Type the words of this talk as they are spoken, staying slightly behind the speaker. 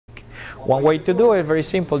One way to do it, very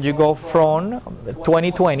simple. You go from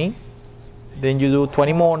 20-20, then you do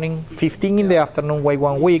 20 morning, 15 in the afternoon, wait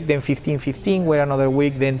 1 week, then 15-15, wait another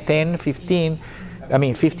week, then 10-15. I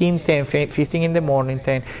mean 15-10, 15 in the morning,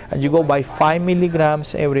 10, and you go by 5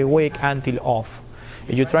 milligrams every week until off.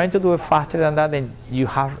 If you're trying to do it faster than that, then you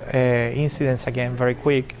have incidents again very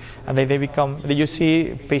quick, and then they become. You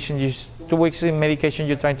see patients use 2 weeks in medication,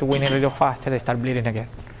 you're trying to wean it a little faster, they start bleeding again.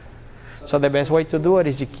 So the best way to do it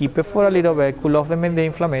is you keep it for a little bit, cool off the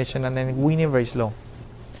inflammation, and then wean it very slow.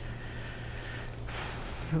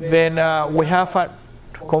 Then we have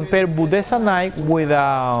compare budesonide with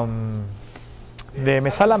the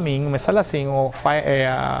mesalazine or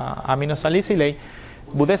aminosalicylate.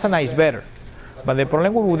 Budesonide is better. But the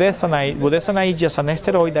problem with budesonide is just an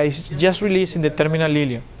steroid that is just released in the terminal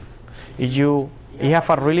ileum. If you have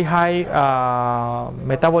a really high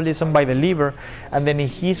metabolism by the liver, and then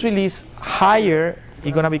if he's released higher,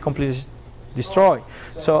 it's going to be completely destroyed.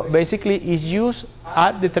 So basically, it's used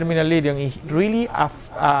at the terminal ileum. It really,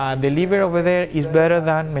 the liver over there is better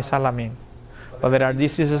than mesalamine. But there are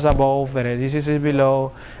diseases above, there are diseases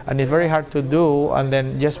below, and it's very hard to do. And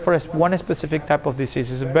then just for one specific type of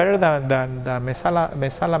disease, it's better than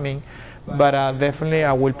mesalamine, but definitely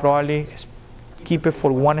I will probably keep it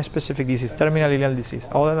for one specific disease, terminal ileal disease.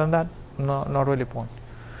 Other than that, no, not really point.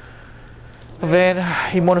 Then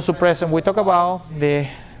immunosuppressant, we talk about the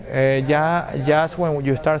just when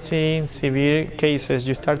you start seeing severe cases,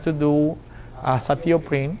 you start to do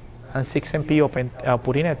azatioprine and 6-MP of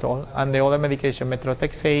purinetol, and the other medication,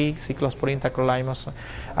 methotrexate, cyclosporine, tacrolimus,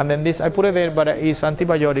 and then this I put it there, but it's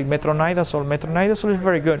antibiotic, metronidazole. Metronidazole is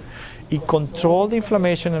very good. It controls the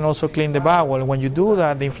inflammation and also clean the bowel. When you do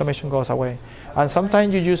that, the inflammation goes away. And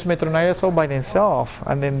sometimes you use metronidazole by themselves,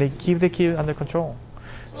 and then they keep the kid under control.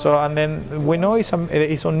 So, and then we know it's on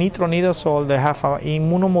nitronidazole. They have an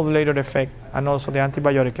immunomodulator effect and also the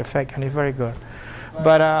antibiotic effect, and it's very good.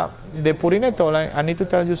 But the purinetol, I need to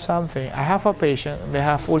tell you something. I have a patient, they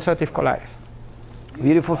have ulcerative colitis,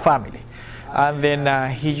 beautiful family. And then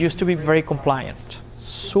he used to be very compliant,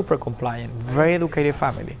 super compliant, very educated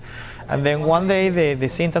family. And then one day the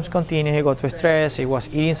symptoms continued, he got too stressed, he was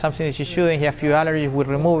eating something that he shouldn't, he had a few allergies, we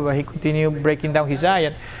removed, but he continued breaking down his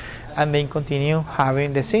diet, and then continued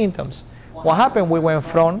having the symptoms. What happened? We went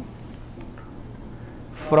from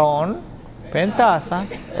pentasa,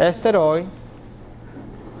 steroid,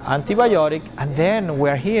 antibiotic, and then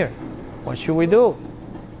we're here. What should we do?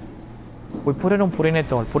 We put it on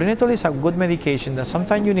purinetol. Purinetol is a good medication that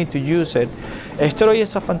sometimes you need to use it. Steroid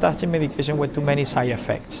is a fantastic medication with too many side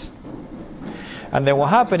effects. And then what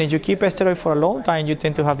happens is you keep steroid for a long time, you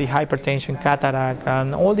tend to have the hypertension, cataract,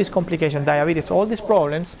 and all these complications, diabetes, all these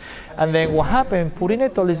problems. And then what happens,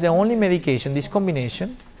 purinetol is the only medication, this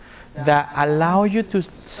combination, that allow you to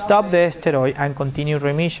stop the steroid and continue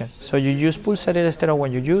remission. So you use pulsated steroid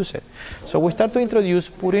when you use it. So we start to introduce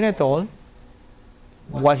purinetol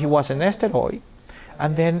while he was an steroid,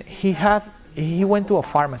 and then he went to a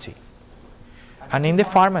pharmacy. And in the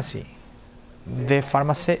pharmacy, the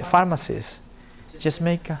pharmacist just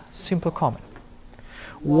make a simple comment.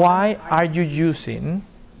 Why are you using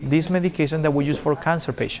this medication that we use for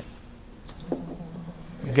cancer patients?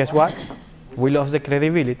 Guess what? We lost the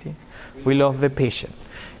credibility, we lost the patient.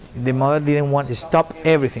 The mother didn't want to stop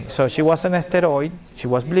everything. So she was on a steroid, she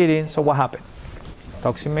was bleeding, so what happened?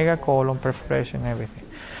 Toxic megacolon, perforation, everything.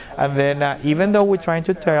 And then even though we're trying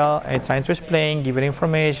to tell, trying to explain, giving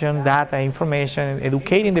information, data, information,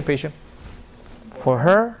 educating the patient, for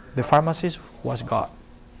her, the pharmacist was God.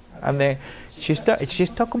 And then she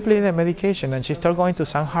stopped completely the medication, and she started going to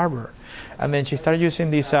San Harbor. And then she started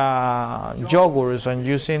using these yogurts and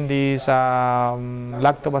using these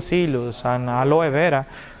lactobacillus and aloe vera.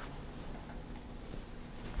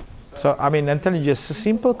 So, I mean, I'm telling you, just a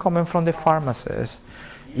simple comment from the pharmacist,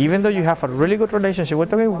 even though you have a really good relationship, we're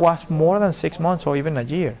talking was more than 6 months or even a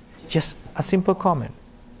year. Just a simple comment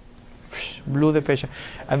blew the patient.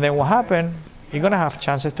 And then what happened? You're going to have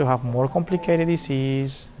chances to have more complicated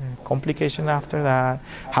disease, complication after that.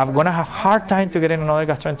 Going to have hard time to get another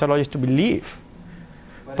gastroenterologist to believe.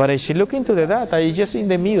 But as you look into the data, it's just in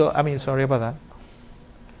the middle. I mean, sorry about that.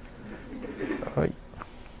 Right.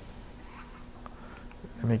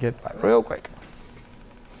 Let me get back real quick.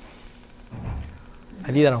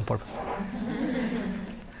 I did that on purpose.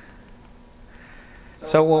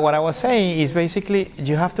 So what I was saying is basically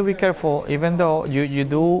you have to be careful, even though you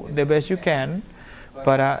do the best you can,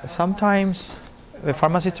 but sometimes the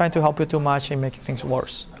pharmacy is trying to help you too much and make things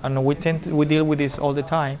worse. And we deal with this all the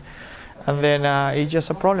time. And then it's just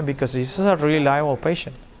a problem because this is a really liable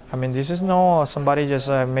patient. I mean, this is no somebody just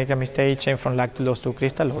make a mistake, change from lactulose to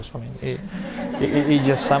crystallose. I mean, it's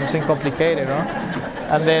just something complicated, no?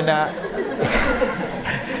 And then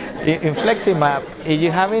in Fleximab, if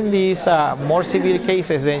you're having these more severe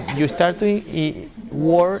cases, then you start to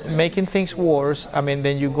making things worse. I mean,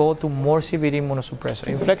 then you go to more severe immunosuppressor.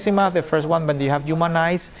 In Fleximab, the first one, when you have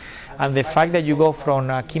humanized, and the fact that you go from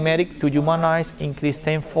chimeric to humanized increase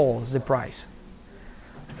tenfold the price.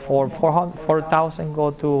 For 4,000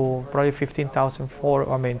 go to probably 15,000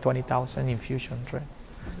 20,000 infusions, right?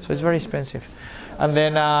 So it's very expensive. And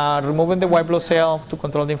then removing the white blood cell to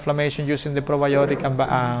control the inflammation using the probiotic,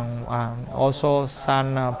 and also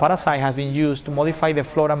some parasite has been used to modify the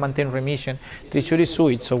flora and maintain remission.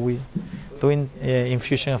 Trichurisuid, so we doing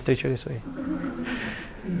infusion of trichurisuid.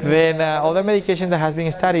 Then other medication that has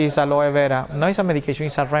been studied is aloe vera. No, it's a medication,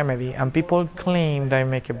 it's a remedy, and people claim they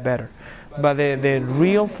make it better. But the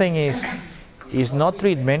real thing is not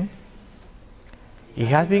treatment. It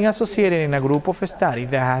has been associated in a group of studies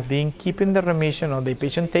that has been keeping the remission of the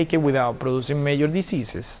patient take it without producing major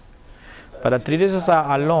diseases. But treated as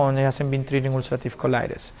alone, it hasn't been treating ulcerative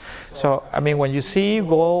colitis. So, I mean, when you see,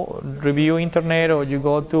 go review internet or you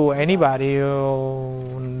go to anybody,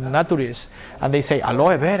 naturist, and they say,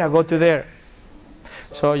 aloe vera, go to there.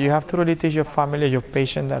 So you have to really teach your family, your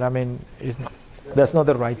patient that, I mean, that's not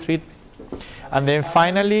the right treatment. And then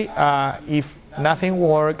finally, if nothing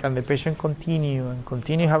works and the patient continue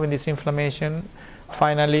having this inflammation,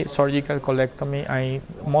 finally surgical colectomy.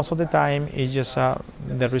 Most of the time it's just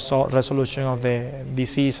the resolution of the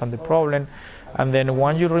disease and the problem. And then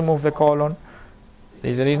once you remove the colon,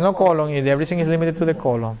 if there is no colon, if everything is limited to the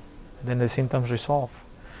colon, then the symptoms resolve.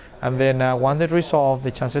 And then once they resolve,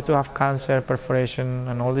 the chances to have cancer, perforation,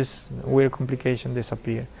 and all these weird complications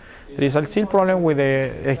disappear. There is still problem with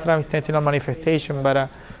the extraintestinal manifestation, but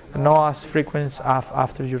not as frequent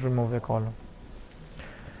after you remove the colon.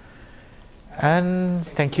 And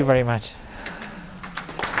thank you very much.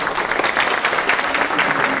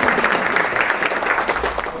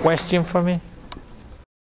 Question for me?